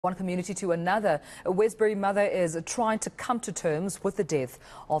One community to another, a Westbury mother is trying to come to terms with the death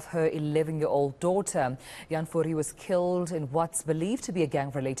of her 11-year-old daughter. Jaan Fourie was killed in what's believed to be a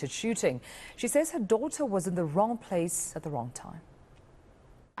gang-related shooting. She says her daughter was in the wrong place at the wrong time.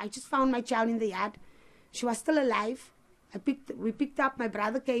 I just found my child in the yard. She was still alive. We picked up, my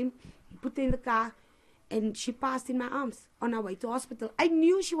brother came, he put her in the car, and she passed in my arms on our way to hospital. I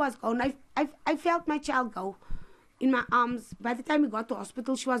knew she was gone. I felt my child go in my arms. By the time we got to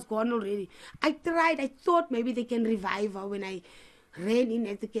hospital, she was gone already. I tried, I thought maybe they can revive her when I ran in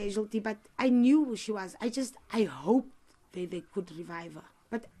at the casualty, but I knew who she was. I hoped they could revive her.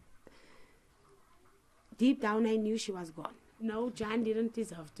 But deep down, I knew she was gone. No, Jaan didn't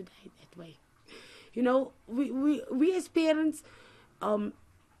deserve to die that way. You know, we as parents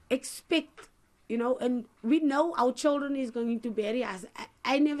expect, you know, and we know our children is going to bury us.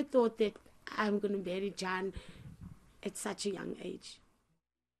 I never thought that I'm going to bury Jaan at such a young age.